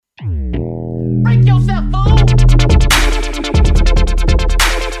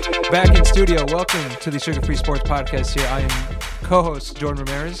Back in studio. Welcome to the Sugar Free Sports Podcast here. I am co-host Jordan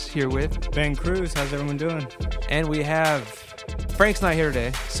Ramirez here with Ben Cruz. How's everyone doing? And we have Frank's not here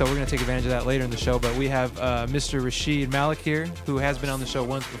today, so we're going to take advantage of that later in the show. But we have Mr. Rashid Malik here, who has been on the show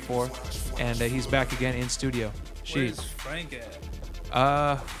once before, and he's back again in studio. Where's Frank at?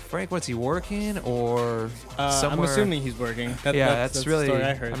 Frank, what's he working or somewhere? I'm assuming he's working. That's really. The story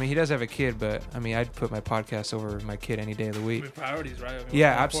I heard. I mean, he does have a kid, but I mean, I'd put my podcast over my kid any day of the week. I mean, priorities, right? I mean,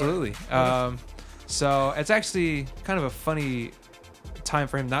 Yeah, absolutely. So it's actually kind of a funny time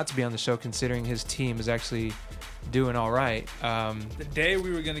for him not to be on the show, considering his team is actually doing all right. The day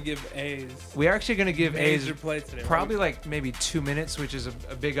we were gonna give A's, We're actually going to give A's major play today. probably like maybe 2 minutes, which is a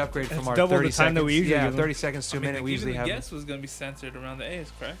big upgrade from That's our double 30 the time seconds. that we usually yeah, give them. 30 seconds to a minute. We usually the have. guest was gonna be centered around the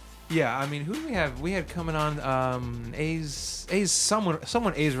A's, correct? Yeah, I mean, who do we have? We had coming on A's, someone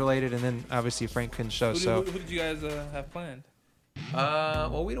A's related, and then obviously Frank couldn't show. Who did you guys have planned?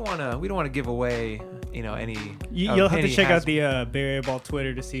 Well, we don't want to give away, any. You'll have to check out the Bay Area Ball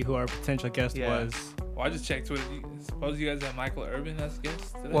Twitter to see who our potential guest was. Well, I just checked Twitter. Suppose you guys have Michael Urban as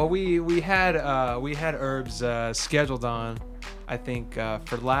guest today? Well, we had Herbs scheduled on, I think,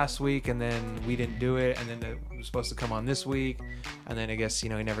 for last week, and then we didn't do it, and then it was supposed to come on this week, and then I guess he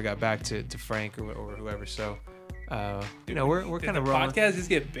never got back to Frank or whoever. So, we're kind of rolling. Podcast just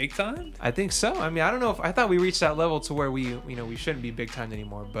get big time? I think so. I mean, I don't know I thought we reached that level to where we shouldn't be big time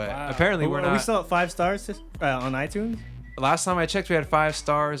anymore, but apparently we're not. Are we still at 5 stars on iTunes? Last time I checked, we had 5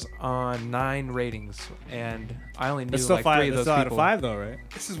 stars on 9 ratings, and I only knew It's still like 5. 3 of It's those still people. out of 5 though, right?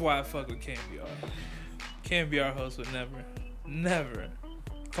 This is why I fuck with KMBR. KMBR hosts would never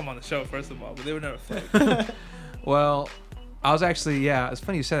come on the show, first of all, but they would never fuck. Well, I was actually, it's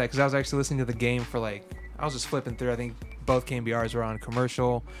funny you said that, because I was actually listening to the game for I was just flipping through. I think both KMBRs were on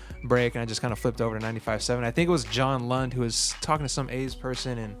commercial break, and I just kind of flipped over to 95.7. I think it was John Lund who was talking to some A's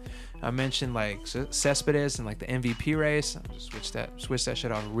person, and I mentioned Cespedes and the MVP race. I just switched that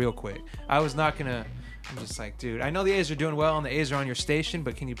shit off real quick. I'm just like, dude, I know the A's are doing well and the A's are on your station,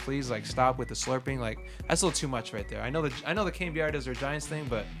 but can you please stop with the slurping? That's a little too much right there. I know the KMBR does their Giants thing,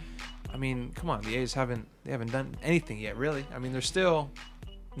 but I mean, come on, the A's haven't done anything yet, really. I mean, they're still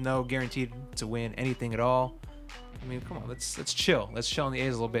no guaranteed to win anything at all. I mean, come on, let's chill. Let's chill on the A's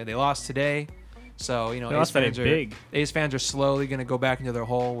a little bit. They lost today. So, A's fans are slowly going to go back into their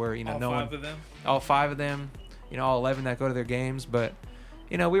hole where, all 5 of them, all 11 that go to their games. But,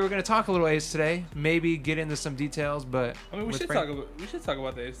 we were going to talk a little A's today, maybe get into some details, but I mean, we should talk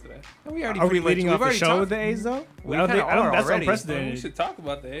about the A's today. We already Are we leading off the show with the A's though? That's unprecedented. We should talk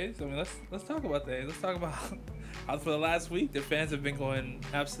about the A's. I mean, let's talk about the A's. Let's talk about how for the last week their fans have been going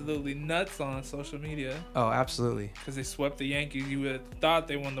absolutely nuts on social media. Oh, absolutely. Because they swept the Yankees. You would have thought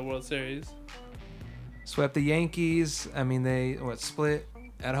they won the World Series. Swept the Yankees. I mean, they split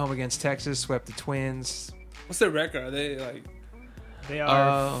at home against Texas. Swept the Twins. What's their record? Are they They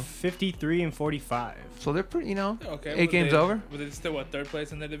are 53 and 45. So they're pretty. Okay. 8 games over. Were they still third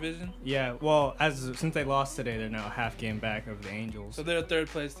place in their division? Yeah. Well, since they lost today, they're now a half game back over the Angels. So they're a third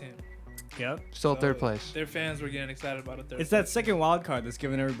place team. Yep. Still third place. Their fans were getting excited about a third. It's that second wild card that's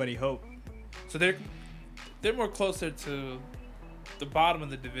giving everybody hope. So they're more closer to the bottom of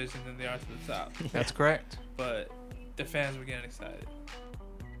the division than they are to the top. That's correct. But the fans were getting excited.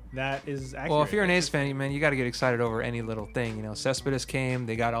 That is accurate. Well, if you're an A's fan, man, you got to get excited over any little thing. Cespedes came,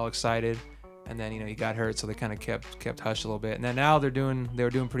 they got all excited, and then he got hurt, so they kind of kept hush a little bit. And then now they were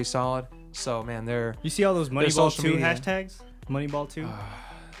doing pretty solid. So man, you see all those Moneyball 2 media hashtags? Moneyball 2.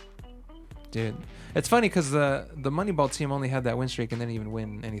 Dude, it's funny because the Moneyball team only had that win streak and didn't even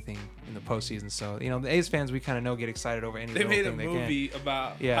win anything in the postseason. So the A's fans, we kind of know, get excited over any little thing they can. They made a movie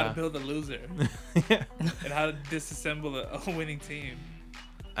about how to build a loser and how to disassemble a winning team.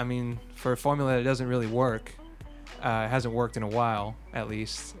 I mean, for a formula that doesn't really work, hasn't worked in a while, at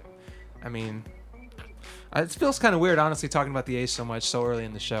least. I mean, it feels kind of weird, honestly, talking about the A's so much so early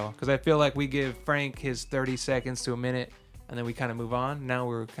in the show, because I feel like we give Frank his 30 seconds to a minute, and then we kind of move on. Now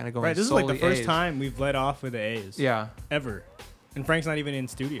we're kind of going right. This is solely like the first A's. time we've led off with the A's. Yeah. Ever. And Frank's not even in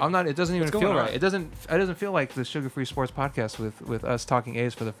studio. I'm not. It doesn't even What's feel going right. on? It doesn't feel like the Sugar Free Sports Podcast with us talking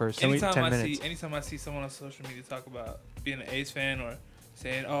A's for the first 10 minutes. Anytime I see someone on social media talk about being an A's fan or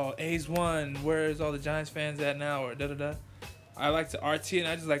saying, "Oh, A's won. Where's all the Giants fans at now?" or da da da, I like to RT and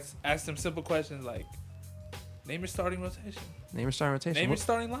I just like to ask them simple questions like, "Name your starting rotation. Name your starting rotation. Name your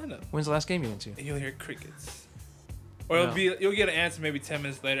starting lineup." When's the last game you went to? And you'll hear crickets. Or you'll get an answer maybe 10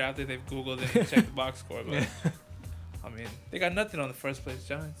 minutes later after they've Googled it and checked the box score. But I mean, they got nothing on the first place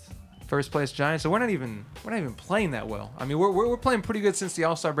Giants. First place Giants. So we're not even playing that well. I mean, we're playing pretty good since the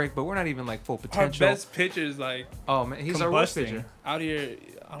All-Star break, but we're not even like full potential. Our best pitcher's like, oh man, he's our worst pitcher. Out here,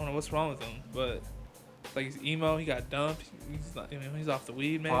 I don't know what's wrong with him, but like he's emo. He got dumped. He's not, he's off the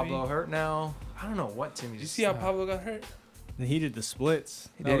weed. Maybe Pablo hurt now. I don't know what Timmy. Did you see how Pablo got hurt? He did the splits.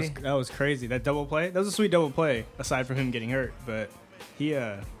 Did That was crazy. That double play. That was a sweet double play. Aside from him getting hurt, but he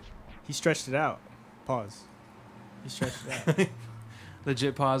stretched it out. Pause. He stretched it out.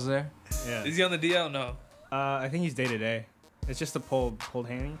 Legit pause there. Yeah. Is he on the DL? No. I think he's day to day. It's just a pulled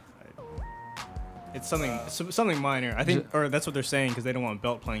hammy. It's something minor. I think, or that's what they're saying because they don't want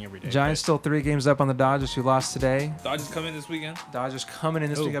Belt playing every day. Giants still 3 games up on the Dodgers, who lost today. Dodgers come in this weekend. Dodgers coming in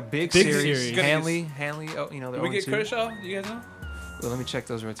this week. A big series. Hanley. Oh, they're Did we get Kershaw? You guys know? Well, let me check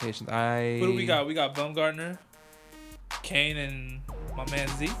those rotations. What do we got? We got Bumgarner, Kane, and my man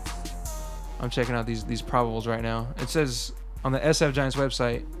Z. I'm checking out these probables right now. It says on the SF Giants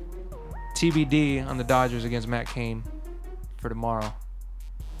website, TBD on the Dodgers against Matt Cain for tomorrow.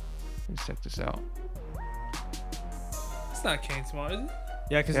 Let's check this out. It's not Kane tomorrow, is it?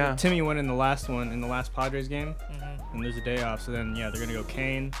 Yeah, because Timmy went in the last Padres game, and there's a day off. So then, they're gonna go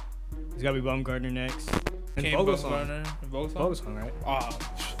Kane. He's gotta be Bumgarner next. And Kane, Vogelsong. Vogelsong, right? Oh,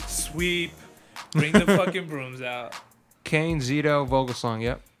 sweep! Bring the fucking brooms out. Kane, Zito, Vogelsong.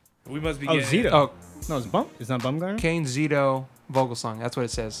 Yep. We must be. Zito. Oh, no, it's not Bumgarner. Kane, Zito, Vogelsong. That's what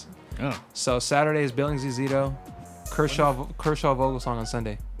it says. Oh. So Saturday is Billingsley, Zito, Kershaw, Vogelsong on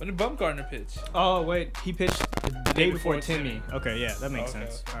Sunday. When did Bumgarner pitch? Oh wait, he pitched the day before Timmy. Okay, yeah, that makes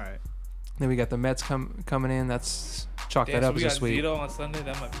sense. All right. Then we got the Mets coming in. That's chalk that up as a sweep. Zito on Sunday.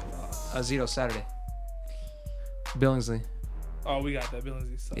 That might be a loss. Zito Saturday. Billingsley. Oh, we got that.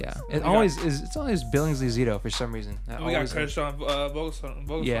 Billingsley sucks. Yeah, it's always Billingsley Zito for some reason. We got Kershaw and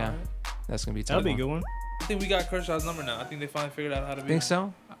Vogelsong. Yeah, right? That's gonna be tough. That'll be a good one. I think we got Kershaw's number now. I think they finally figured out how to be. Think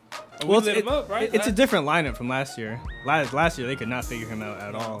so? Well, we lit him up, right? It's a different lineup from last year. Last year they could not figure him out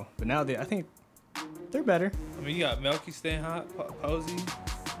at all, but now I think they're better. I mean, you got Melky staying hot, Posey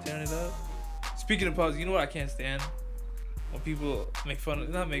tearing it up. Speaking of Posey, you know what I can't stand? When people make fun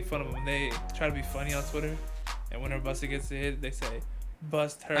of them, when they try to be funny on Twitter, and whenever Buster gets a hit, they say,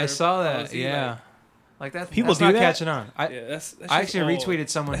 "Bust her." I saw that. Posey. Yeah. Like that. People that's do not that? catching on. That's I actually retweeted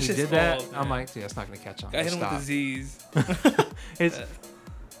someone who did that. Old, I'm like, dude, that's not gonna catch on. I hit him Stop. with the Z's. It's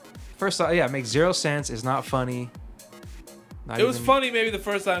first off, it makes zero sense. It's not funny. It was funny maybe the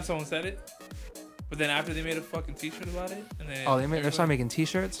first time someone said it, but then after they made a fucking T-shirt about it, and then they started making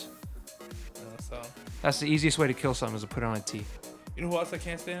T-shirts. So that's the easiest way to kill something is to put it on a T. You know who else I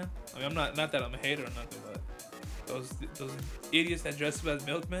can't stand? I mean, I'm not that I'm a hater or nothing, but those idiots that dress up as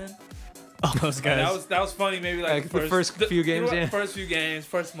milkmen. Oh, those guys. That was funny. Maybe like the first few games. First few games,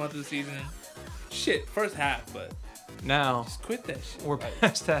 first month of the season. Shit, first half, but now just quit that shit. We're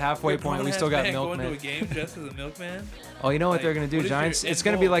past the halfway point. We still got milkmen. Going to a game dressed as a milkman. Oh, you know what they're gonna do, Giants? It's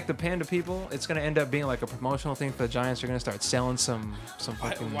gonna be like the Panda people. It's gonna end up being like a promotional thing for the Giants. They're gonna start selling some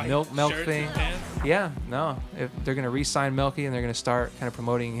fucking milk thing. Yeah, no. If they're gonna re-sign Melky and they're gonna start kind of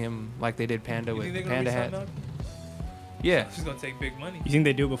promoting him like they did Panda with the Panda hat. Yeah, it's gonna take big money. You think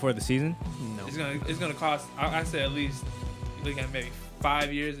they do it before the season? No. It's gonna cost. I say at least you're looking at maybe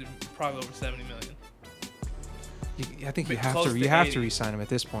 5 years and probably over $70 million. I think you have to re-sign him at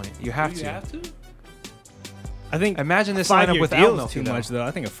this point. You have to. You have to. I think. Imagine this lineup without Melky. Too much though. I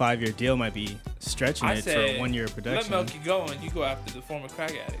think a 5-year deal might be stretching it for a 1-year production. Let Melky go and you go after the former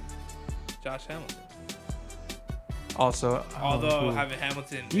crack addict, Josh Hamilton. Also, although having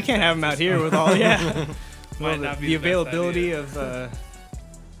Hamilton, you can't have him out here with all might not be the availability of. Well,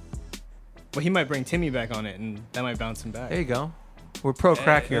 he might bring Timmy back on it, and that might bounce him back. There you go. We're pro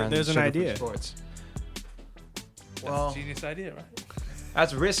crack here. There's an idea. Sports. That's a genius idea, right?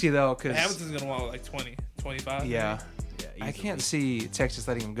 That's risky though, because Hamilton's gonna want like 20, 25. Yeah. I can't see Texas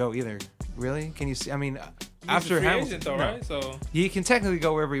letting him go either. Really? Can you see? I mean, after Hamilton, though, right? So he can technically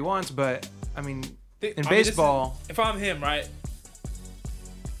go wherever he wants, but I mean, baseball, if I'm him, right?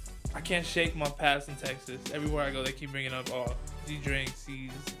 I can't shake my past in Texas. Everywhere I go, they keep bringing up, oh, he drinks,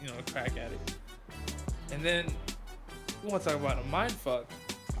 he's a crack addict. And then we want to talk about a mind fuck.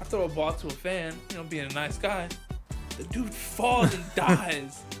 I throw a ball to a fan, being a nice guy. The dude falls and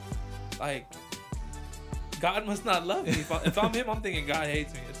dies. Like, God must not love me. If I'm him, I'm thinking God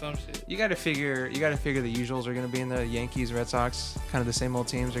hates me or some shit. You got to figure the usuals are going to be in the Yankees, Red Sox, kind of the same old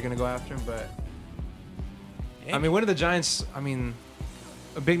teams are going to go after him. But Yankees. I mean, when are the Giants? I mean,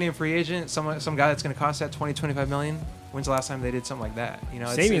 a big name free agent, some guy that's going to cost that $20-25 million. When's the last time they did something like that?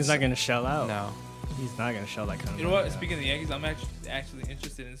 Sabian's not going to shell out. No, he's not going to shell that kind of. You know what? Speaking of the Yankees, I'm actually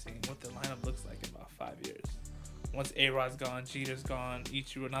interested in seeing what the lineup looks like in about 5 years. once A-Rod's gone, Jeter's gone,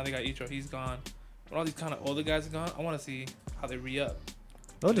 Ichiro, now they got Ichiro, he's gone. When all these kind of older guys are gone, I want to see how they re-up.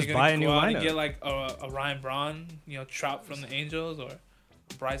 They'll just buy a new And lineup. get like a Ryan Braun, Trout from the Angels, or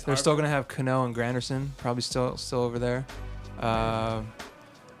Bryce They're Harper. still gonna have Cano and Granderson, probably still over there.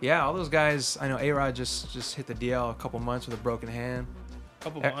 Yeah, all those guys. I know A-Rod just hit the DL a couple months with a broken hand.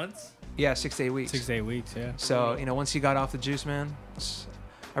 couple months. Yeah, 6 to 8 weeks. 6 to 8 weeks, yeah. So once he got off the juice, man,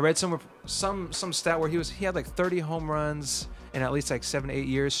 I read somewhere some stat where he had like 30 home runs in at least like 7 to 8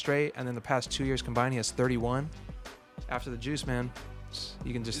 years straight, and then the past 2 years combined, he has 31. After the juice, man,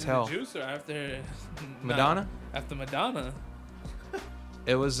 you can just Is it tell. the juice or after Madonna. After Madonna,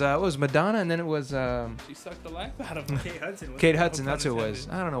 It was Madonna, and then it was she sucked the life out of him. Kate Hudson. Kate Hudson. No That's who it pun was.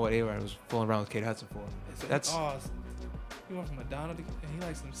 intended. I don't know what A-Rod was fooling around with Kate Hudson for. That's. He went from Madonna to he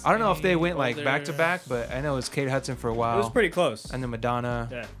likes some. I don't know if they skinny, went like older- back to back, but I know it was Kate Hudson for a It while, was pretty close. and then Madonna.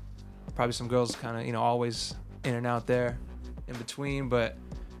 Yeah. Probably some girls kind of always in and out there, in between. But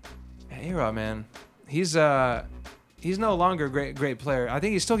A-Rod, man, he's no longer a great player. I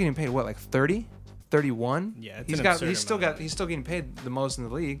think he's still getting paid what, like 30, 31. Yeah, it's he's an got absurd he's still amount. got he's still getting paid the most in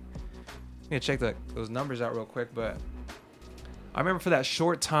the league. I'm gonna check those numbers out real quick, but I remember for that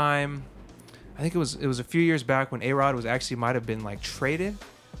short time, I think it was a few years back when A-Rod was actually might have been like traded,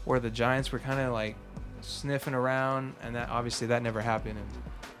 where the Giants were kind of like sniffing around, and that obviously that never happened. And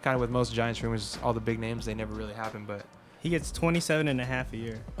kind of with most Giants rumors, all the big names, they never really happen. But He gets 27.5 a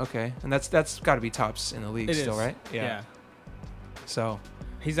year. okay, and that's got to be tops in the league It still, is. right? Yeah. So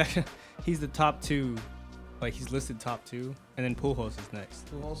He's actually the top two, like he's listed top two, and then Pujols is next.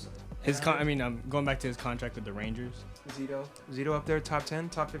 I'm going back to his contract with the Rangers. Zito up there, top 10,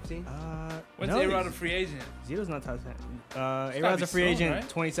 top 15. When's no, A-Rod a free agent? Zito's not top 10. gotta A-Rod's be a free soon, agent right?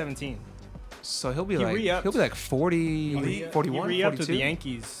 2017. So he'll be He like re-upped. he'll be like 40, he- 41, He re-upped with 42. the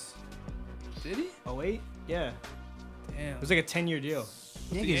Yankees. Did he? Oh wait, yeah. Damn. It was like a 10-year deal.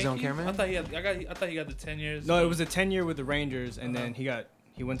 The Yankees don't care, Yankees? man. I thought he got the 10 years. No, it was a 10-year with the Rangers, and Uh-huh. then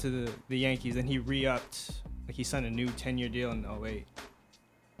he went to the Yankees, and he re-upped. Like he signed a new 10-year deal in 08.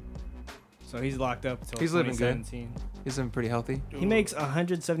 So he's locked up until He's living good. 2017. He's been pretty healthy He makes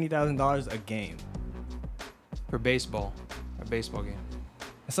 $170,000 a game. for baseball, a baseball game.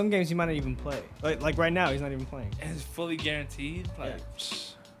 And some games he might not even play. Like right now, he's not even playing. and it's fully guaranteed. Like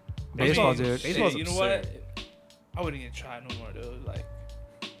Baseball, I mean, dude. shit, Baseball's you know absurd. what? I wouldn't even try no more, dude. Like,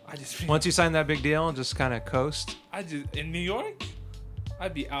 I just Once you sign that big deal, just kind of coast. in New York,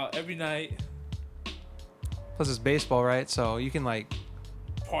 I'd be out every night, Plus, it's baseball, right? So you can like,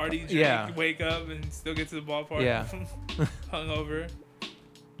 party, drink, Yeah. wake up, and still get to the ballpark. Yeah. hungover,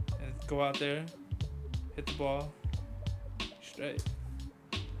 and go out there, hit the ball, straight.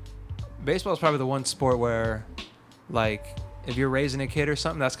 baseball is probably the one sport where, like, if you're raising a kid or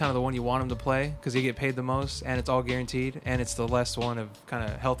something, that's kind of the one you want him to play because you get paid the most and it's all guaranteed and it's the less one of kind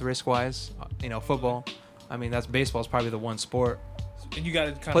of health risk wise. Football. I mean, that's baseball is probably the one sport. And you got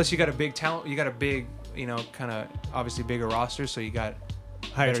to kind Plus, you got a big talent. You got a big, kind of obviously bigger roster, so you got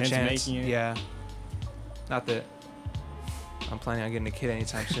Higher better chance of making it. Yeah. Not that I'm planning on getting a kid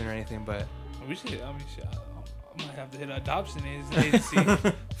anytime soon or anything, but We should. I might have to hit an adoption agency,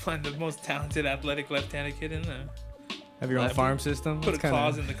 find the most talented, athletic left-handed kid in there. Have your own Like, farm system. Put a That's kinda-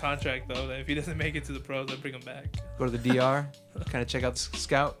 clause in the contract though that if he doesn't make it to the pros, I bring him back. go to the DR, kind of check out the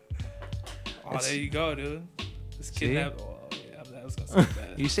scout. Oh, It's- there you go, dude. This See? kidnap. Oh yeah, that was gonna say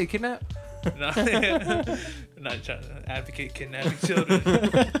that. You say kidnap? No, I'm not trying to advocate kidnapping children.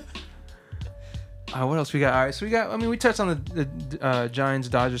 What else we got? All right, so we touched on the Giants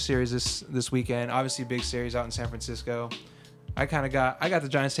Dodgers series this weekend. Obviously, big series out in San Francisco. I got the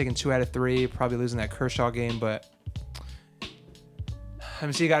Giants taking 2 out of 3, probably losing that Kershaw game, but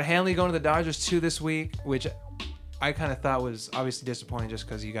so you got Hanley going to the Dodgers too this week, which I kind of thought was obviously disappointing just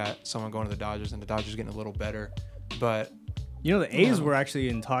because you got someone going to the Dodgers and the Dodgers getting a little better. But The A's No. were actually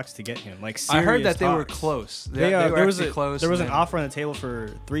in talks to get him. Like I heard serious that they were talks. close. They, They were there was actually close. There was and an then- offer on the table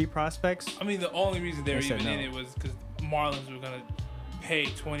for 3 prospects. I mean, the only reason they were They said even in no. it was because Marlins were gonna pay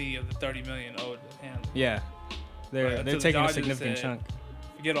 20 of the 30 million owed to Hanley. Yeah, Right, they're until the taking a Dodgers significant said- chunk.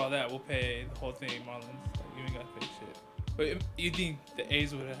 Forget all that. We'll pay the whole thing, Marlins. Like, you ain't gotta pay shit. But you think the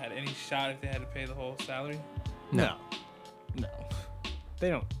A's would have had any shot if they had to pay the whole salary? No, they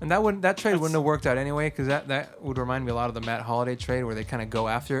don't. And that trade That's- wouldn't have worked out anyway, because that would remind me a lot of the Matt Holliday trade, where they kind of go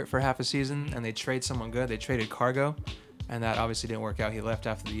after it for half a season and they trade someone good. They traded Cargo, and that obviously didn't work out. He left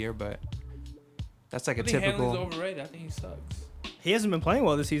after the year, but that's like I a think typical. Hanley's overrated. I think he sucks. He hasn't been playing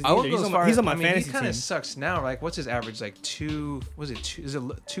well this season. I would Either. go He's as on, far he's as- on my I mean, fantasy he kind team. of sucks now. Like, what's his average? Like is it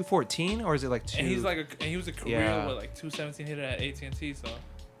 214 or is it like 2? And he's like and he was a career Yeah. like 217 hitter at AT&T. So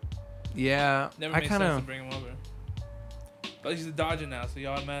yeah. never I made kind sense to of bring him over. But he's a Dodger now, so you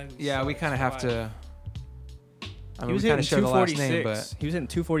automatically. Yeah, we kind of have to. I He mean, was we kind hitting of share the last name, 246. but He was hitting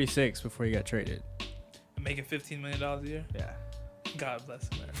 246 before he got traded. Making $15 million a year. Yeah. God bless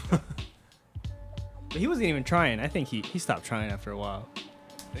America. But he wasn't even trying. I think he stopped trying after a while.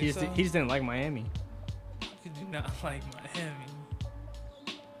 He just, so? he just didn't like Miami. How could you not like Miami?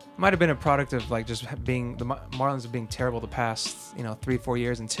 might have been a product of like just being the Marlins being terrible the past 3-4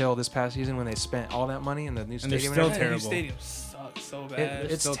 years until this past season when they spent all that money in the new And they're stadium. still and everything. That new terrible. stadium sucks so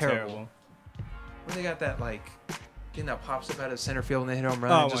bad. It's Still terrible. When they got that like thing that pops up out of center field and they hit home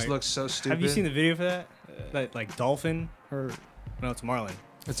run, Oh it just my- looks so stupid. Have you seen the video for that? That like dolphin or no, it's Marlin.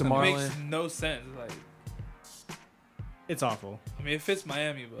 It's a It Marlin. makes no sense. Like, It's awful. I mean, it fits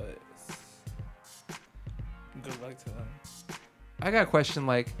Miami, but good luck to them. I got a question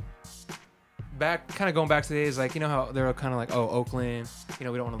like going back to the days like how they're kind of like, oh, Oakland, we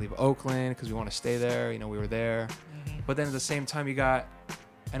don't want to leave Oakland because we want to stay there, we were there. But then at the same time you got,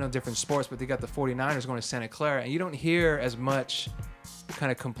 I know different sports, but they got the 49ers going to Santa Clara, and you don't hear as much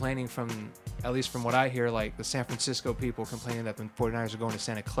kind of complaining from, at least from what I hear, like the San Francisco people complaining that the 49ers are going to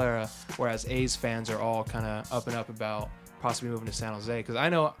Santa Clara, whereas A's fans are all kind of up and up about possibly moving to San Jose. Because I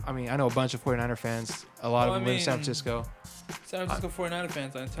know a bunch of 49er fans, a lot of them live in San Francisco. San Francisco 49er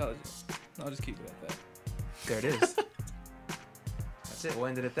fans are intelligent. I'll just keep it at that. There it is. That's it. We'll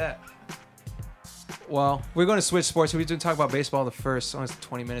end it at that. Well, we're going to switch sports. We've been talking about baseball the first almost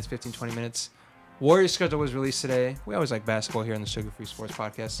 20 minutes. Warriors schedule was released today. We always like basketball here on the Sugar Free Sports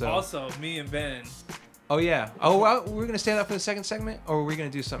Podcast. So. Also, me and Ben. Oh, yeah. Oh, well, we're going to stay that for the second segment, or are we going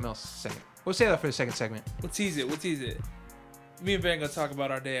to do something else second? We'll save that for the second segment. We'll tease it. Me and Ben going to talk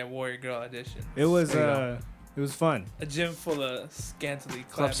about our day at Warrior Girl Edition. It was There you it was fun. A gym full of scantily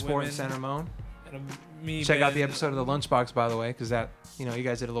clad Club Sport women. in San Ramon. And me, Check out Ben, the episode of the Lunchbox, by the way, because that, you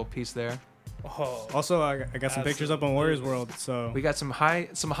guys did a little piece there. Oh, Also, I got some pictures up on Warriors Absolutely. World. So We got some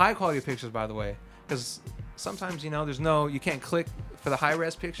high quality pictures, by the way, because sometimes you can't click for the high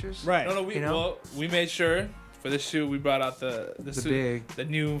res pictures. right. no, we made sure for this shoot we brought out the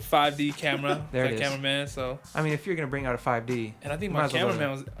new 5D camera. There for it the is. cameraman. So, I mean, if you're gonna bring out a 5D, and I think Might my as well go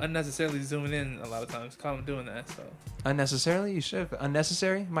cameraman was unnecessarily zooming in a lot of times. Caught him doing that. So unnecessarily, you should.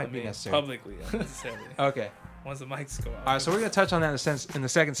 Unnecessary might I be mean, necessary. publicly unnecessarily. Okay. Once the mics go out. All right, so we're gonna touch on that in the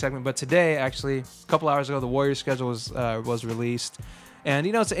second segment. But today, actually, a couple hours ago, the Warriors schedule was released, and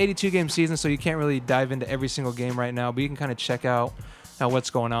it's an 82-game season, so you can't really dive into every single game right now. But you can kind of check out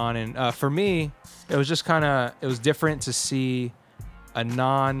what's going on. And for me, it was different to see a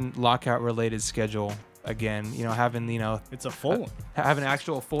non-lockout related schedule again. Having It's a full one. having an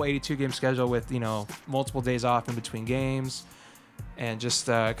actual full 82-game schedule with multiple days off in between games, and just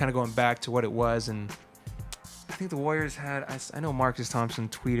kind of going back to what it was. And I think the Warriors had, I know Marcus Thompson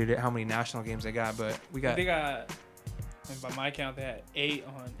tweeted it, how many national games they got, but we got, They got, by my count, they had 8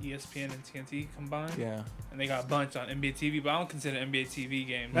 on ESPN and TNT combined. yeah. And they got a bunch on NBA TV, but I don't consider NBA TV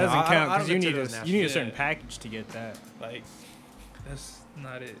games. That doesn't I count don't because you need consider those you need a national. certain Yeah. package to get that. Like, that's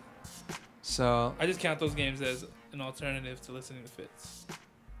not it. So, I just count those games as an alternative to listening to Fitz.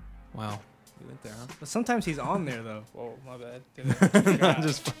 wow. You went there, huh? But sometimes he's on there though. Whoa, my bad. Didn't- I'm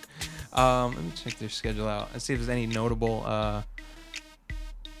just, let me check their schedule out and see if there's any notable,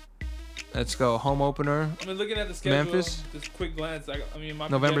 let's go. Home opener, I mean, looking at the schedule, Memphis? just quick glance. I mean, my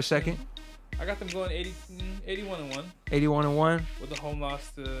November projection, 2nd, I got them going 81-1 81-1. with a home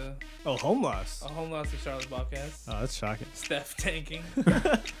loss to Home loss. Charlotte Bobcats. Oh, that's shocking. Steph tanking.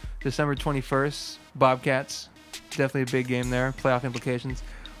 December 21st, Bobcats. Definitely a big game there. Playoff implications.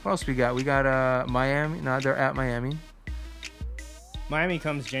 What else we got? We got Miami. No, they're at Miami. Miami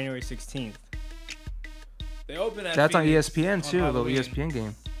comes January 16th. They open at That's on Phoenix ESPN too. A little Halloween. ESPN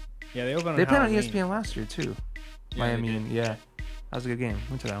game. Yeah, they open on They played on Halloween. ESPN last year too. Yeah, Miami, they did. and yeah, that was a good game.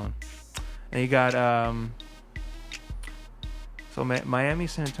 Went to that one. And you got so Miami,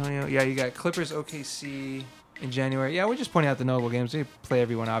 San Antonio. Yeah, you got Clippers, OKC in January. Yeah, we're just pointing out the notable games. We play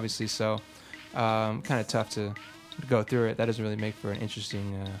everyone obviously, so kind of tough to go through it. That doesn't really make for an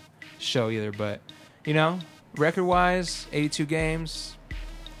interesting show either. But record-wise, 82 games.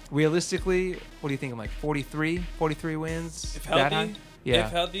 Realistically, what do you think? I'm like 43 wins. If That healthy, high?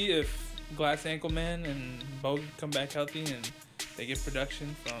 Yeah. if Glass Ankle Man and Bogut come back healthy and they get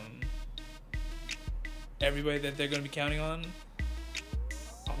production from everybody that they're going to be counting on,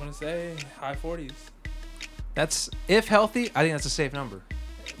 I'm going to say high 40s. That's if healthy. I think that's a safe number.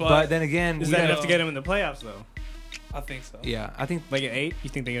 But then again, Is we that gotta- enough to get him in the playoffs though? I think so. Yeah, I think Like at 8? You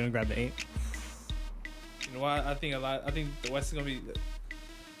think they're gonna grab the 8? You know why? I think the West is going to be.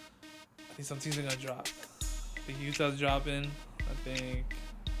 I think some teams are going to drop. I think Utah's dropping. I think.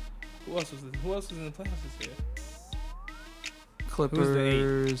 Who else was in the playoffs this year?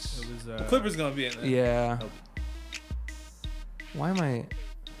 Clippers. It was The Clippers gonna be in there. Yeah. Nope. Why am I?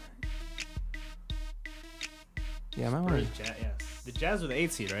 Yeah, am I Spurs, want yeah. The Jazz were the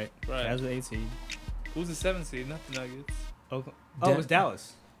 8th seed, right? Right. Jazz were the 8th seed. Who's the 7th seed? Not the Nuggets. Oh, it was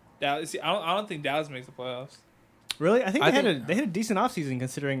Dallas. Dallas. See, I don't think Dallas makes the playoffs. Really? I think I they think- had a decent offseason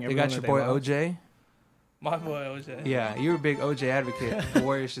considering They everyone got your that boy lost. OJ. My boy OJ. Yeah, you're a big OJ advocate. The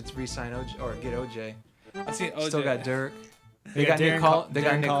Warriors should re-sign OJ or get OJ. I seen OJ. Still got Dirk. They got Nick Darren Col- Col- They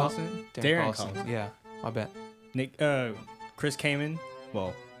got Darren Nick Collison. Darren Collison. Yeah, my bad. Nick, Chris Kaman.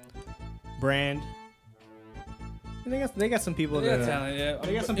 Well, Brand. And they got some people They got that talent. Yeah.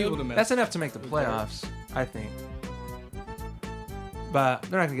 they got some people to mess. That's enough to make the playoffs, I think. But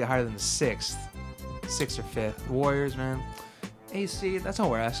they're not gonna get higher than the 6th or 5th. Warriors, man. A seed. That's all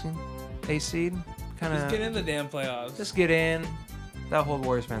we're asking. A seed. Kind Just of. get in the damn playoffs. Just get in. That whole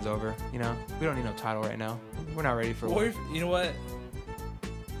Warriors fan's over. You know, we don't need no title right now. We're not ready for. Warrior. You know what?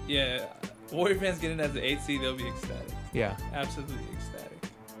 Yeah. Warrior fans get in as the 8th seed, they'll be ecstatic. Yeah, Absolutely ecstatic.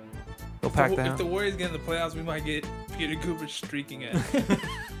 they'll pack If that. the Warriors get in the playoffs, we might get Peter Cooper streaking at.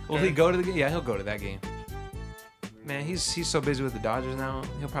 Will he go to the game? Yeah, he'll go to that game. Man, he's so busy with the Dodgers now.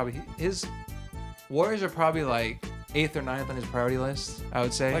 He'll probably his Warriors are probably like 8th or 9th on his priority list. I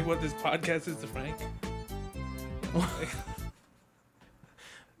would say. Like what this podcast is to Frank.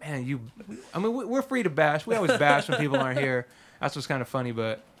 Man, we're free to bash. We always bash when people aren't here. That's what's kind of funny.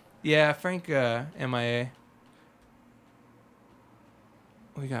 But yeah, Frank MIA.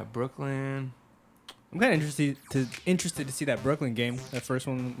 We got Brooklyn. I'm kind of interested to see that Brooklyn game, that first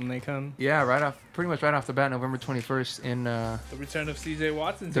one when they come. Yeah, pretty much right off the bat, November 21st in The return of CJ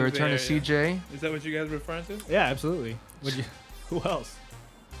Watson. to the return of area. CJ. Is that what you guys are referring to? Yeah, absolutely. Who else?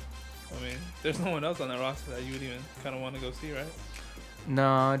 I mean, there's no one else on that roster that you would even kind of want to go see, right?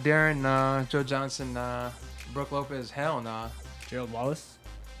 No, Darren, nah. Joe Johnson, nah. Brooke Lopez, hell nah. Gerald Wallace,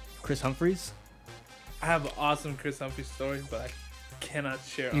 Chris Humphries. I have an awesome Chris Humphrey story, but I cannot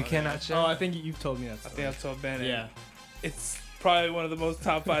share. You on cannot air. share. Oh, I think you've told me that. I think I've told Ben. Yeah. It's probably one of the most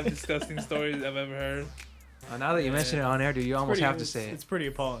top 5 disgusting stories I've ever heard. Now that you mention it on air, dude, you almost have to It's say it. It's pretty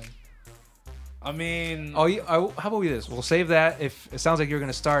appalling. I mean, Oh, how about we do this? We'll save that. If it sounds like you're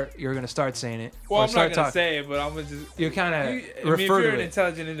gonna start saying it. well, Or I'm start not gonna talk- say it, but I'm gonna just. You kind I of mean, if refer you're to an it.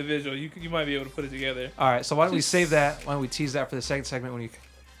 intelligent individual, you might be able to put it together. All right, so why don't we Just- save that? Why don't we tease that for the second segment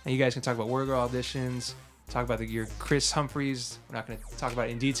and you guys can talk about Warrior Girl auditions, talk about your Chris Humphries. We're not going to talk about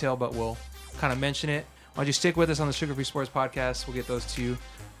it in detail, but we'll kind of mention it. Why don't you stick with us on the Sugar Free Sports Podcast? We'll get those to you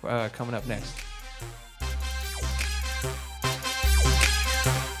coming up next.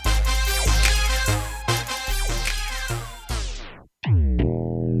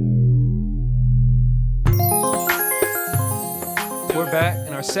 We're back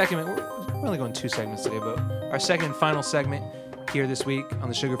in our second. We're only going 2 segments today, but our second and final segment here this week on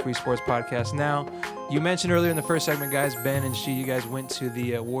the Sugar Free Sports Podcast. Now, you mentioned earlier in the first segment, guys, Ben and She, you guys went to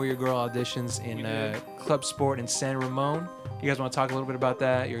the Warrior Girl auditions in We did. Club Sport in San Ramon. You guys want to talk a little bit about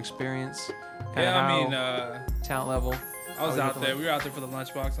that, your experience? Kinda Yeah, I how- mean, talent level. I was How out you there. feeling? We were out there for the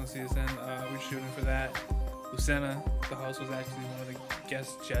lunchbox on CSN. We were shooting for that. Lucinda, the host, was actually one of the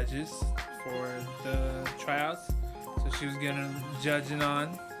guest judges for the tryouts. So she was getting judging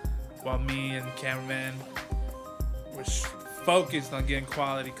on, while me and cameraman were focused on getting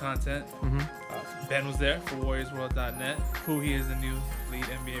quality content. Mm-hmm. Ben was there for WarriorsWorld.net, who he is the new lead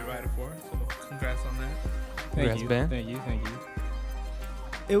NBA writer for. So congrats on that. Congrats, Ben. Thank you.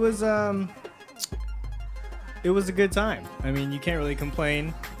 It was a good time. I mean, you can't really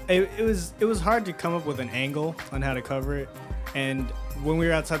complain. It was hard to come up with an angle on how to cover it. And when we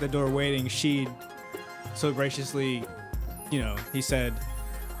were outside the door waiting, she so graciously, he said,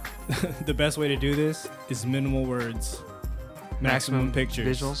 the best way to do this is minimal words, maximum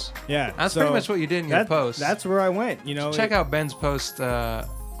pictures. Visuals. Yeah. That's so pretty much what you did in your post. That's where I went, Check out Ben's post on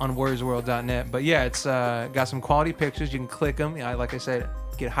warriorsworld.net. But yeah, it's got some quality pictures. You can click them. Like I said,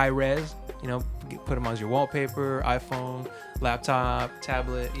 get high res. Put them on your wallpaper, iPhone, laptop,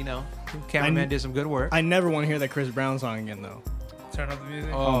 tablet. Cameraman did some good work. I never want to hear that Chris Brown song again, though. Turn up the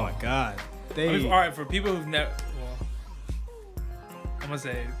music. Oh my God. I mean, all right, for people who've never, well, I'm gonna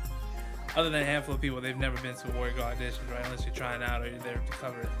say, other than a handful of people, they've never been to a Warrior Girl auditions, right? Unless you're trying out or you're there to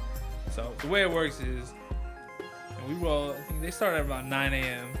cover it. So the way it works is, we roll. I think they start at about 9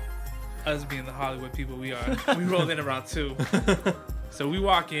 a.m. Us being the Hollywood people we are, we rolled in around 2. So we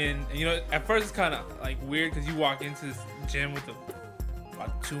walk in, and at first it's kind of like weird because you walk into this gym with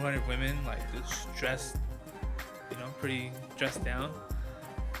about 200 women, like just dressed, pretty dressed down.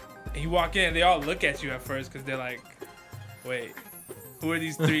 And you walk in, they all look at you at first because they're like, wait, who are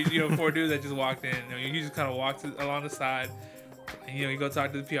these 4 dudes that just walked in? You just kind of walk along the side, And, you go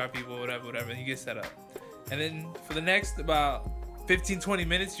talk to the PR people, whatever, and you get set up. And then for the next about 15, 20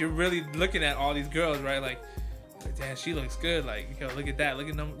 minutes, you're really looking at all these girls, right? Like damn, she looks good. Like, look at that. Look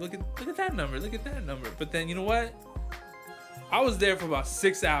at that number. Look at that number. But then, you know what? I was there for about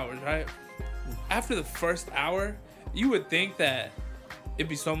 6 hours, right? After the first hour, you would think that it'd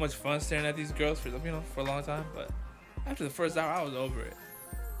be so much fun staring at these girls for a long time. But after the first hour, I was over it.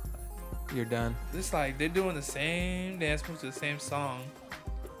 You're done. It's like they're doing the same dance moves to the same song.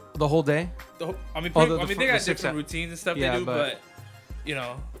 The whole day? They got the different routines and stuff yeah, they do, but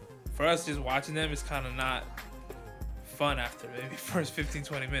for us just watching them, it's kind of not fun after maybe first 15,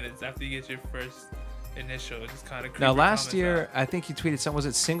 20 minutes after you get your first initial. Just kind of now last year, I think you tweeted something. Was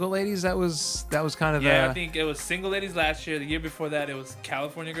it Single Ladies? That was kind of I think it was Single Ladies last year. The year before that, it was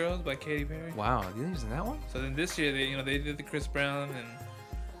California Girls by Katy Perry. Wow, you using that one? So then this year, they did the Chris Brown, and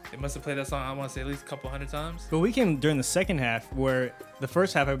they must have played that song, I want to say, at least a couple hundred times. But we came during the second half, where the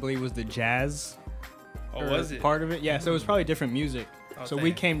first half, I believe, was the jazz. Oh, was it? Part of it? Yeah, so it was probably different music. Oh, so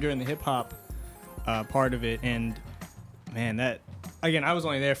we came during the hip-hop part of it, and, man, again, I was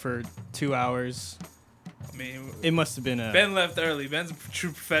only there for 2 hours. I mean, it must have been Ben left early. Ben's a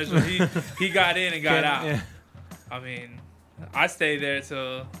true professional. He got in and got out. Yeah. I mean, I stayed there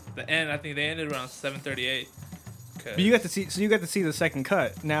till the end. I think they ended around 7:38. But you got to see the second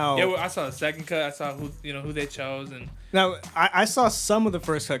cut. Now, yeah, well, I saw the second cut. I saw who they chose, and now I saw some of the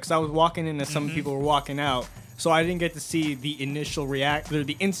first cut because I was walking in as some people were walking out, so I didn't get to see the initial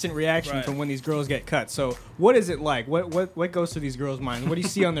the instant reaction from when these girls get cut. So what is it like? What goes through these girls' minds? What do you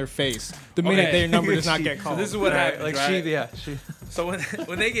see on their face the minute their number does not get called? So this is what happens. Like right? she. So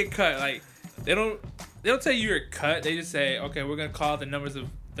when they get cut, like they don't tell you you're cut. They just say, okay, we're gonna call the numbers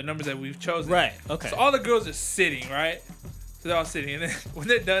that we've chosen. Right. Okay. So all the girls are sitting, right? So they're all sitting, and then when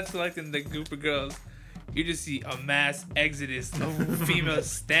they're done selecting the group of girls, you just see a mass exodus of females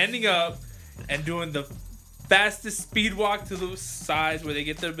standing up and doing the fastest speed walk to the sides where they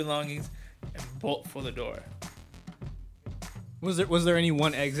get their belongings and bolt for the door. Was there any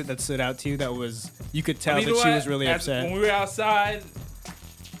one exit that stood out to you that you could tell that she was really upset? When we were outside,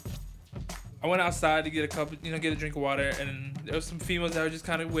 I went outside to get a drink of water, and there was some females that were just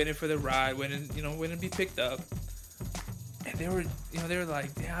kind of waiting for the ride, waiting to be picked up. And they were like,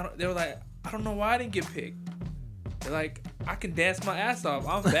 I don't know why I didn't get picked. They're like, I can dance my ass off.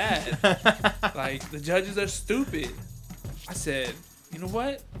 I'm bad. Like, the judges are stupid. I said, you know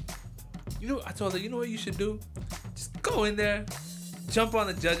what? I told her, you know what you should do? Just go in there, jump on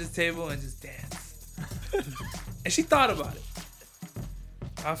the judges' table, and just dance. And she thought about it.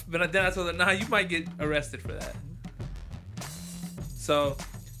 But then I told her, nah, you might get arrested for that. So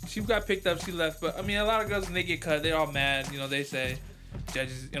she got picked up, she left. But I mean, a lot of girls, when they get cut, they're all mad. They say,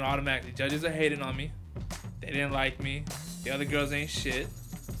 judges, automatically, judges are hating on me. They didn't like me. The other girls ain't shit.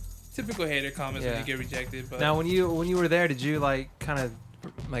 Typical hater comments when you get rejected. But now, when you were there, did you kind of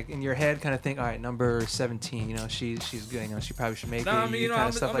in your head kind of think, all right, number 17, she's good. She probably should make it. I mean, I'm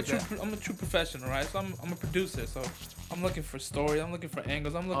a true professional, right? So I'm a producer, so I'm looking for stories. I'm looking for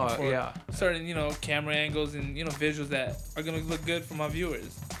angles. I'm looking for certain, camera angles and visuals that are gonna look good for my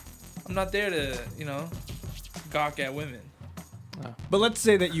viewers. I'm not there to, gawk at women. Oh. But let's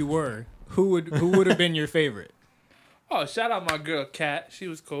say that you were. Who would have been your favorite? Oh, shout out my girl Kat. She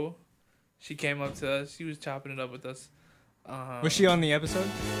was cool. She came up to us. She was chopping it up with us. Was she on the episode?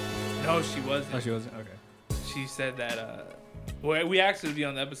 No, she wasn't. Oh, she wasn't. Okay. She said that. We asked her to be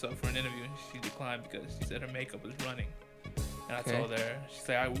on the episode for an interview, and she declined because she said her makeup was running. And I told her, she's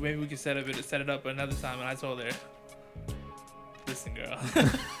like, maybe we can set it up another time. And I told her, listen, girl,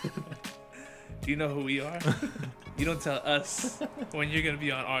 do you know who we are? You don't tell us when you're gonna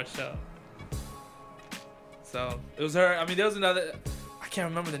be on our show. So it was her. I mean, there was another. I can't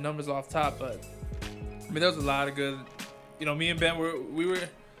remember the numbers off top, but I mean, there was a lot of good. Me and Ben we were.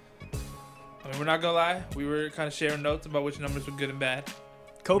 I mean, we're not gonna lie. We were kind of sharing notes about which numbers were good and bad.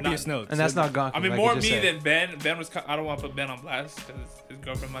 Copious notes. And that's not gawking. I mean, more me than Ben. Ben was. I don't want to put Ben on blast because his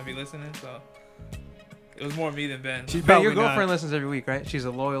girlfriend might be listening. So it was more me than Ben. Your girlfriend listens every week, right? She's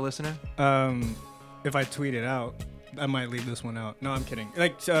a loyal listener. If I tweet it out, I might leave this one out. No, I'm kidding.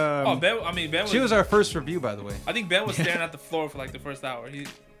 Ben. I mean, Ben. She was our first review, by the way. I think Ben was staring at the floor for the first hour. He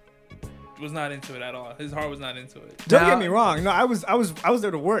was not into it at all. His heart was not into it. Don't get me wrong. No, I was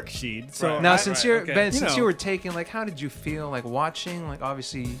there to work, Sheed. So now, since you're Ben, since you were taking, how did you feel watching?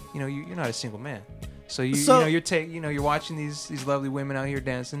 Obviously, you're not a single man, so you're watching these lovely women out here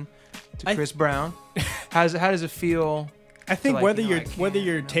dancing to Chris Brown. How does it feel? I think whether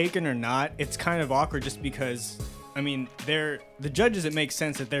you're taken or not, it's kind of awkward just because, I mean, the judges, it makes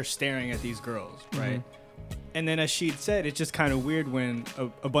sense that they're staring at these girls, right? And then, as Sheed said, it's just kind of weird when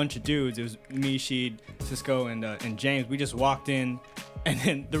a bunch of dudes, it was me, Sheed, Cisco, and James, we just walked in, and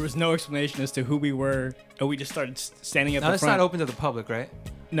then there was no explanation as to who we were, and we just started standing at Now the it's front. not open to the public, right?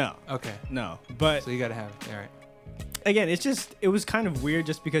 No, Okay. no. But So you gotta have it. All right. again, it was kind of weird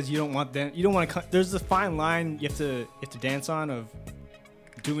just because you don't want to. There's a fine line you have to dance on of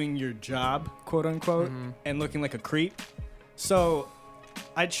doing your job, quote unquote, Mhm. and looking like a creep. So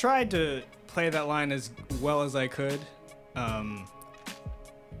I tried to play that line as well as I could.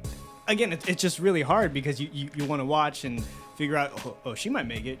 Again, it's just really hard because you want to watch and figure out, oh, she might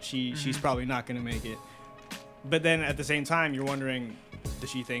make it. She's probably not going to make it. But then at the same time, you're wondering, does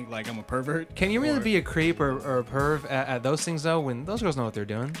she think like I'm a pervert? Can you really Or- be a creep or a perv at those things though? When those girls know what they're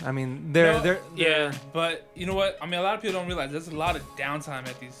doing. I mean, No, they're yeah, but you know what? I mean, a lot of people don't realize there's a lot of downtime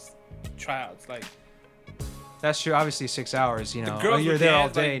at these tryouts. Like That's true. Obviously, 6 hours. You The know, girls you're would there all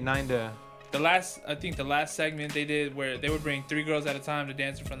dance, day, like- 9 to. I think the last segment they did where they would bring 3 girls at a time to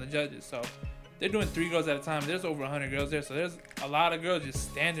dance in front of the judges. So they're doing 3 girls at a time. There's over 100 girls there, so there's a lot of girls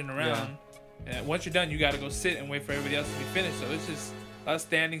just standing around. And once you're done, you got to go sit and wait for everybody else to be finished. So it's just a lot of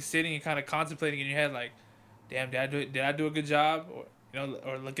standing, sitting, and kind of contemplating in your head, like, damn, did I do a good job? Or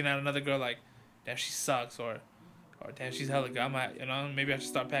or looking at another girl like, damn, she sucks, or damn, she's hella good. I might, maybe I should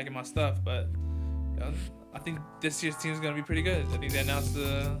start packing my stuff. But I think this year's team is gonna be pretty good. I think they announced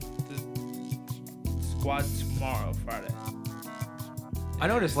the squad tomorrow, Friday. I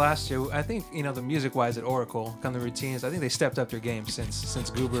noticed last year. I think the music-wise at Oracle, kind of the routines. I think they stepped up their game since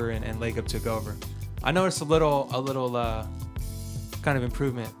Goober and Lacob took over. I noticed a little kind of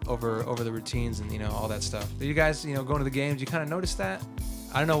improvement over the routines and all that stuff. Do you guys going to the games? You kind of notice that?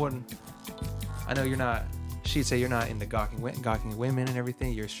 I don't know when. I know you're not. She'd say you're not into gawking women and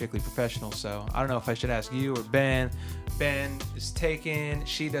everything. You're strictly professional. So I don't know if I should ask you or Ben. Ben is taken.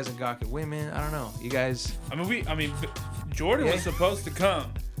 She doesn't gawk at women. I don't know. You guys. Jordan Yeah. was supposed to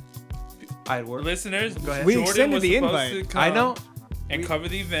come. I'd work. Listeners, Go ahead. We Jordan extended was the supposed invite. to come I know. and cover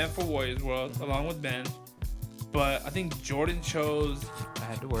the event for Warriors World along with Ben. But I think Jordan chose I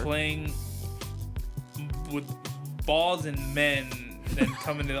had to work. playing with balls and men than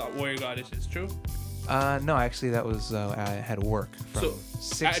coming to the Warrior auditions. True? No, actually, that was I had work from So,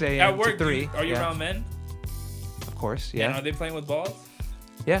 6 at a.m. work, to 3. Are you yeah, around men? Of course, And yeah. are they playing with balls?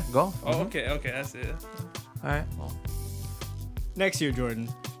 Yeah, golf. Oh, Mhm. okay, that's it. All right. Well, Next year, Jordan.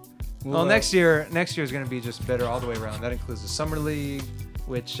 well, next year is going to be just better all the way around. That includes the Summer League,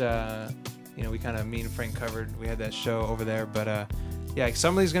 which we kind of me and Frank covered. We had that show over there, but yeah,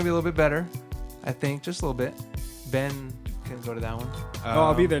 Summer League is going to be a little bit better, I think, just a little bit. Ben can go to that one.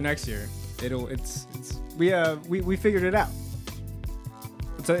 I'll be there next year. We figured it out.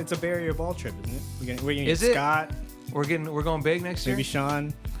 It's a Bay Area ball trip, isn't it? We're gonna Is get it? Scott, We're going big next year. maybe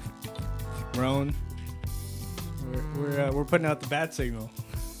Sean, Roan. We're putting out the bat signal.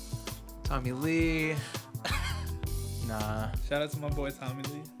 Tommy Lee. Nah. Shout out to my boy Tommy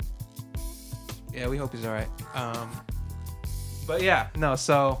Lee. Yeah, we hope he's all right. But yeah, no.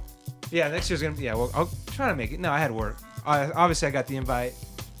 So yeah, next year's gonna be. Yeah, well, I'll try to make it. No, I had work. Obviously, I got the invite,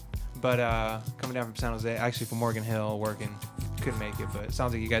 but coming down from San Jose, actually from Morgan Hill, working, couldn't make it. But it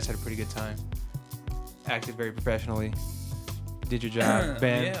sounds like you guys had a pretty good time. Acted very professionally. Did your job,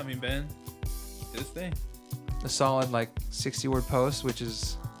 Ben. Yeah, Ben did his thing. A solid 60-word post, which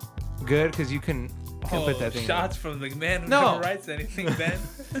is good because you can put that thing. Shots from the man who No. never writes anything, Ben.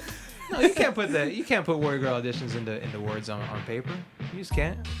 No, you can't put that. You can't put Warrior Girl auditions into words on paper. You just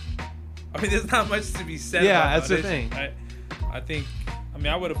can't. There's not much to be said. Yeah, about that's the audition, thing. Right? I think.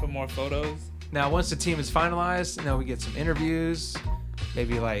 I would have put more photos. Now, once the team is finalized, we get some interviews.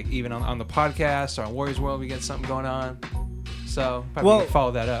 Maybe even on the podcast or on Warriors World, we get something going on. So probably Well-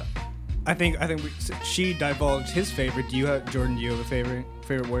 follow that up. I think she divulged his favorite. Jordan? Do you have a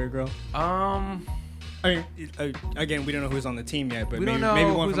favorite Warrior girl? Again, we don't know who's on the team yet, but We maybe don't know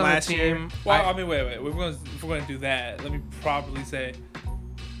maybe one who's from on the last year. team. Well, wait. If we're going to do that, let me properly say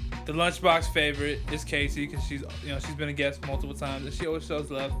the Lunchbox favorite is Casey because she's been a guest multiple times and she always shows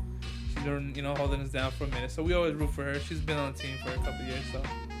love. She's been holding us down for a minute, so we always root for her. She's been on the team for a couple years, so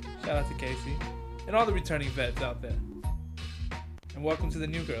shout out to Casey and all the returning vets out there. And welcome to the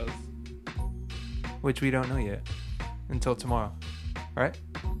new girls. Which we don't know yet until tomorrow. Right?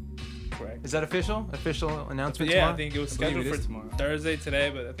 Correct. Is that official? Official announcement Yeah, tomorrow? I think it was I believe scheduled it is for tomorrow. Thursday today,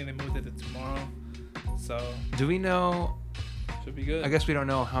 but I think they moved it to tomorrow. So Do we know? should be good. I guess we don't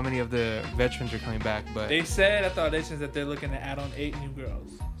know how many of the veterans are coming back, but They said at the auditions that they're looking to add on 8 new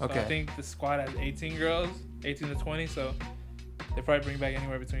girls. So Okay. I think the squad has 18 girls, 18 to 20. So they probably bring back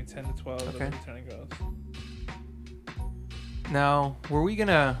anywhere between 10 to 12 of the Okay. returning girls. now were we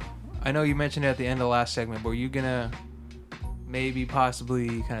gonna? I know you mentioned it at the end of the last segment, but were you gonna maybe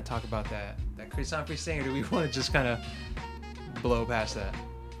possibly kind of talk about that Chris Humphries thing, or do we want to just kind of blow past that?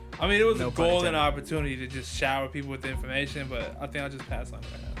 I mean, it was No a pun golden intended. opportunity to just shower people with information, but I think I'll just pass on it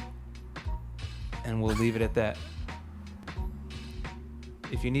right now. And we'll leave it at that.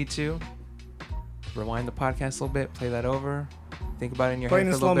 If you need to, rewind the podcast a little bit, play that over, think about it in your Play head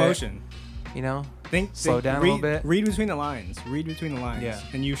in for a slow little bit. motion. You know, Slow down a little bit. Read between the lines. Read between the lines. Yeah.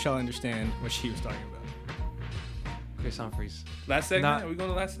 And you shall understand what she was talking about. Chris Humphries. Last segment? Not- Are we going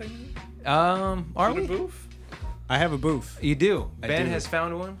to last segment? Are To the we? booth? I have a booth. You do. I Ben do. has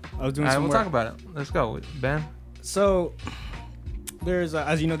found one. I was doing All right, some we'll work. talk about it. Let's go, Ben. So, there's,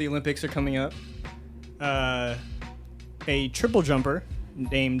 as you know, the Olympics are coming up. A triple jumper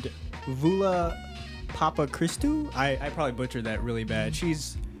named Vula Papachristou. I probably butchered that really bad.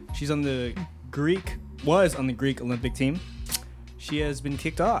 She's on the Greek Olympic team. She has been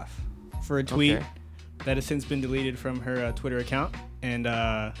kicked off for a tweet Okay. that has since been deleted from her Twitter account. And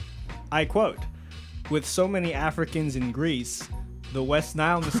I quote, "With so many Africans in Greece, the West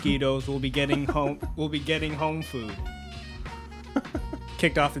Nile mosquitoes will be getting home food."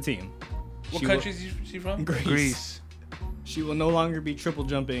 Kicked off the team. What She country is she from? Greece. She will no longer be triple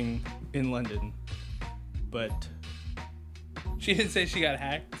jumping in London. But She didn't say she got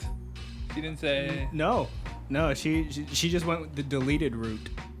hacked. She didn't say. no, she just went with the deleted route.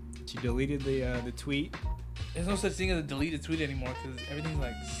 She deleted the tweet. There's no such thing as a deleted tweet anymore because everything's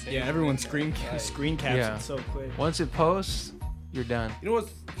like saved. Yeah, everyone and, screen caps Yeah. it so quick. Once it posts, you're done. You know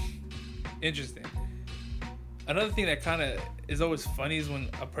what's interesting? Another thing that kind of is always funny is when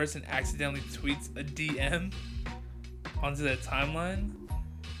a person accidentally tweets a DM onto their timeline,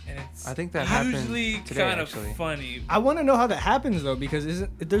 and it's I think that happened usually today, kind of actually. funny. I want to know how that happens though, because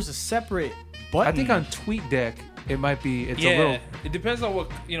there's a separate button. I think on TweetDeck, it might be. It's yeah, a little. it depends on what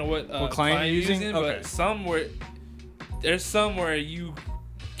client you're using? Okay. But there's some where you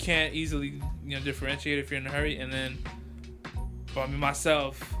can't easily differentiate if you're in a hurry, and then, I mean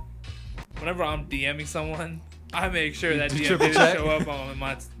myself, whenever I'm DMing someone, I make sure that do DM triple didn't check? show up on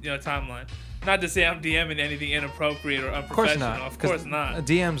my timeline. Not to say I'm DMing anything inappropriate or Of course unprofessional. not. Of course not.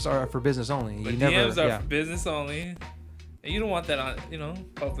 DMs are for business only. But You never. DMs are Yeah. for business only, and you don't want that on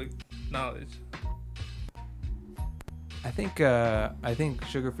public knowledge. I think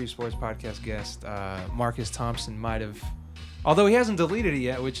Sugar Free Sports podcast guest Marcus Thompson might have, although he hasn't deleted it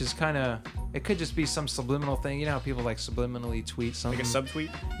yet, which is kind of, it could just be some subliminal thing. You know how people like subliminally tweet something. like a subtweet.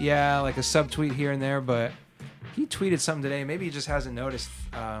 Yeah, like a subtweet here and there, but he tweeted something today. Maybe he just hasn't noticed.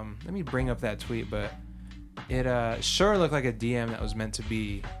 Let me bring up that tweet, but it sure looked like a DM that was meant to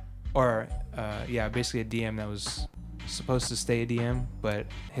be, or basically a DM that was supposed to stay a DM, but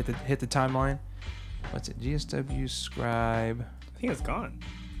hit the timeline. What's it? GSW Scribe. I think it's gone.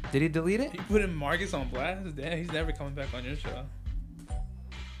 Did he delete it? You put Marcus on blast? Damn, he's never coming back on your show.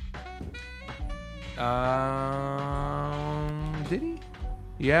 Did he?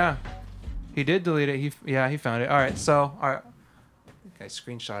 Yeah, he did delete it. He found it. All right, so I think I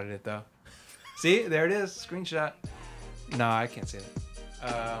screenshotted it though. See, there it is, screenshot. No, I can't see it.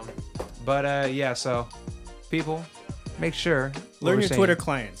 Yeah. So, people, make sure what Learn we're your saying. Twitter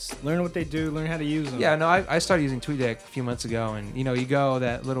clients. Learn what they do. Learn how to use them. Yeah, no, I started using TweetDeck a few months ago, and you go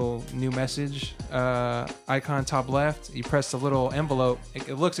that little new message icon top left. You press the little envelope.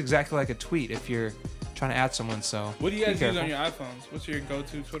 It looks exactly like a tweet if you're trying to add someone. So What do you be guys use careful. on your iPhones? What's your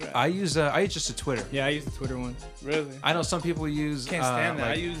go-to Twitter app? I use just a Twitter. Yeah, I use the Twitter one. Really? I know some people use Can't stand that.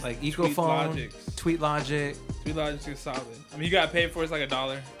 like, I use like Tweet EcoPhone, Logic. TweetLogic. TweetLogic is solid. I mean, you gotta pay for it. It's like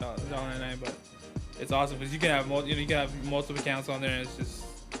 $1.99, but it's awesome because you can have you can have multiple accounts on there, and it's just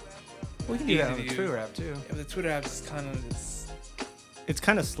We can do easy that on to the use. Twitter app too. Yeah, but the Twitter app is kind of just It's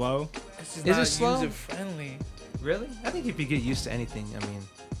kind of slow. it's just Is it not slow? user friendly. Really? I think if you get used to anything, I mean,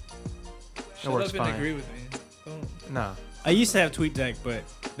 Shut works up and fine. agree with me. Don't. no. I used to have TweetDeck, but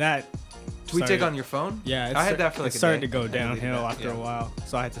that TweetDeck started- on your phone? Yeah, I had that for like it a started day. to go I deleted downhill that, after yeah. a while,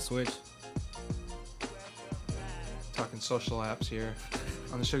 so I had to switch. Talking social apps here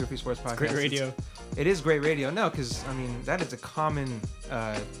on the Sugar Free Sports Podcast. Great radio. It is great radio. No, because I mean that is a common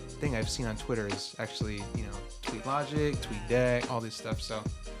thing I've seen on Twitter is actually TweetLogic, TweetDeck, all this stuff. So,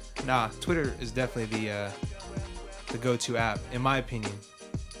 Twitter is definitely the go-to app in my opinion.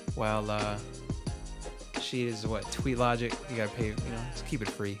 While she is TweetLogic, you gotta pay. Just keep it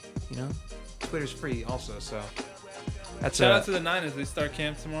free. Twitter's free also. So that's Shout out to the Niners. They start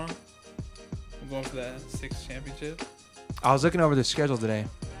camp tomorrow. I'm going for that 6th championship. I was looking over the schedule today.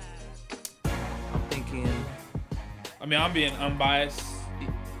 I'm thinking. I mean, I'm being unbiased.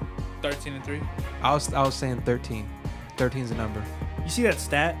 13-3. I was saying 13. 13's the number. You see that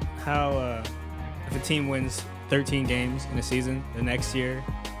stat? How if a team wins 13 games in a season, the next year,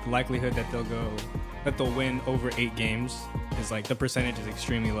 the likelihood that they'll win over 8 games is like the percentage is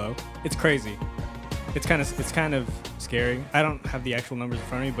extremely low. It's crazy. It's kind of scary. I don't have the actual numbers in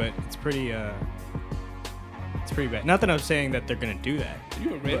front of me, but it's pretty bad. Not that I'm saying that they're gonna do that. Are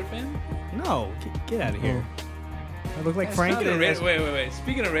you a Raider fan? No, get out of here. I look like Frank. Speaking of wait.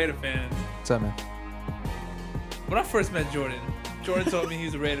 Speaking of Raider fans, What's up, man? when I first met Jordan told me he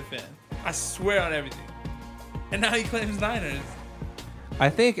was a Raider fan. I swear on everything. And now he claims Niners. I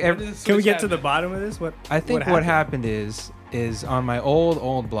think When did this Can we switch get to the happen? bottom of this? What happened is on my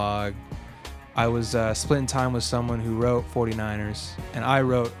old blog, I was splitting time with someone who wrote 49ers, and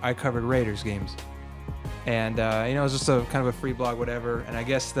I covered Raiders games. And it was just a kind of a free blog, whatever. And I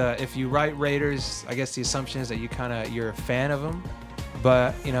guess if you write Raiders, I guess the assumption is that you're a fan of them.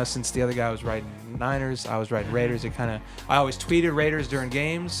 But since the other guy was writing Niners, I was writing Raiders. I always tweeted Raiders during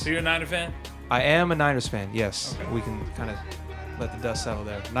games. So you're a Niner fan? I am a Niners fan. Yes, Okay. we can kind of let the dust settle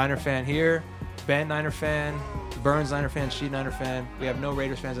there. Niner fan here, Ben Niner fan, Burns Niner fan, Sheed Niner fan. We have no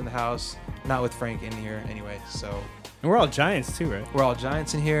Raiders fans in the house. Not with Frank in here anyway. So And we're all Giants too, right? we're all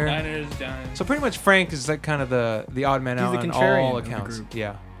Giants in here. Niners, Giants. So pretty much Frank is like kind of the odd man He's out the on contrarian all of the accounts. group.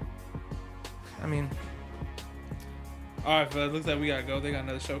 Yeah. I mean, All right, but it looks like we gotta go. They got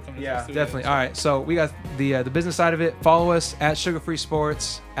another show coming. to the yeah, studio. definitely. All right, so we got the business side of it. Follow us at Sugar Free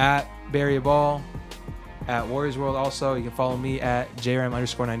Sports, at Barry Ball, at Warriors World. Also, you can follow me at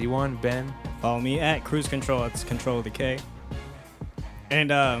JRAM_91. Ben. Follow me at Cruise Control. It's Control with a K. And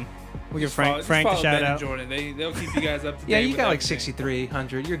we give Just follow Frank a Ben shout and out. Jordan. They'll keep you guys up to date. Yeah, you with got like everything.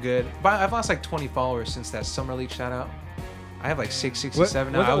 6,300. You're good. But I've lost like 20 followers since that Summer League shout out. I have like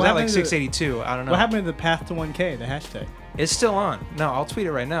 667 now. What I was at like happened to- 682. I don't know. What happened to the Path to 1K, the hashtag? It's still on. No, I'll tweet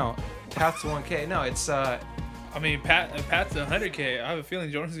it right now. Path to 1K. No, it's I mean, Pat's 100K. I have a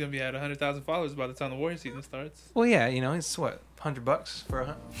feeling Jordan's gonna be at 100,000 followers by the time the Warriors season starts. well, yeah, it's what, $100 for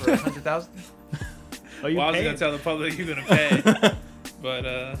 100,000. Oh, you Well, I was paid? gonna tell the public you're gonna pay,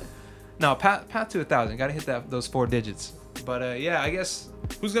 but No, path to 1,000. Got to hit those 4 digits. But yeah, I guess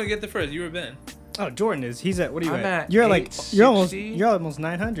who's gonna get there first? You or Ben? Oh, Jordan is. He's at. What are you I'm at You're like. You're 860. almost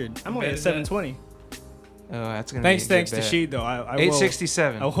 900. I'm only at Ben's 720. that's gonna Thanks be a good to bet. Sheed though. I will.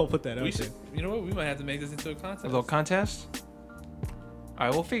 867. I will put that We up. should. You know what? We might have to make this into a contest. A little contest. All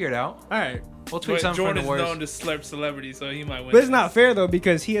right, we'll figure it out. All right, We'll tweet But something from Jordan's the Warriors. known to slurp celebrity, so he might win. but it's not fair though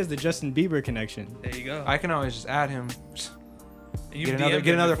because he has the Justin Bieber connection. There you go. I can always just add him. You Get DM'd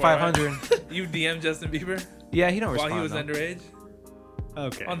another him before, right? 500. You DM Justin Bieber Yeah, he don't while respond. he was though. underage.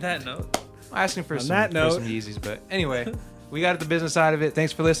 Okay. On that note, I asked him for On some that note- Yeezys, but anyway, we got at the business side of it.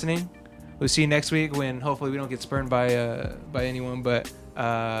 Thanks for listening. We'll see you next week when hopefully we don't get spurned by anyone. But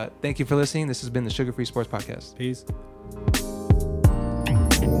thank you for listening. This has been the Sugar Free Sports Podcast. Peace.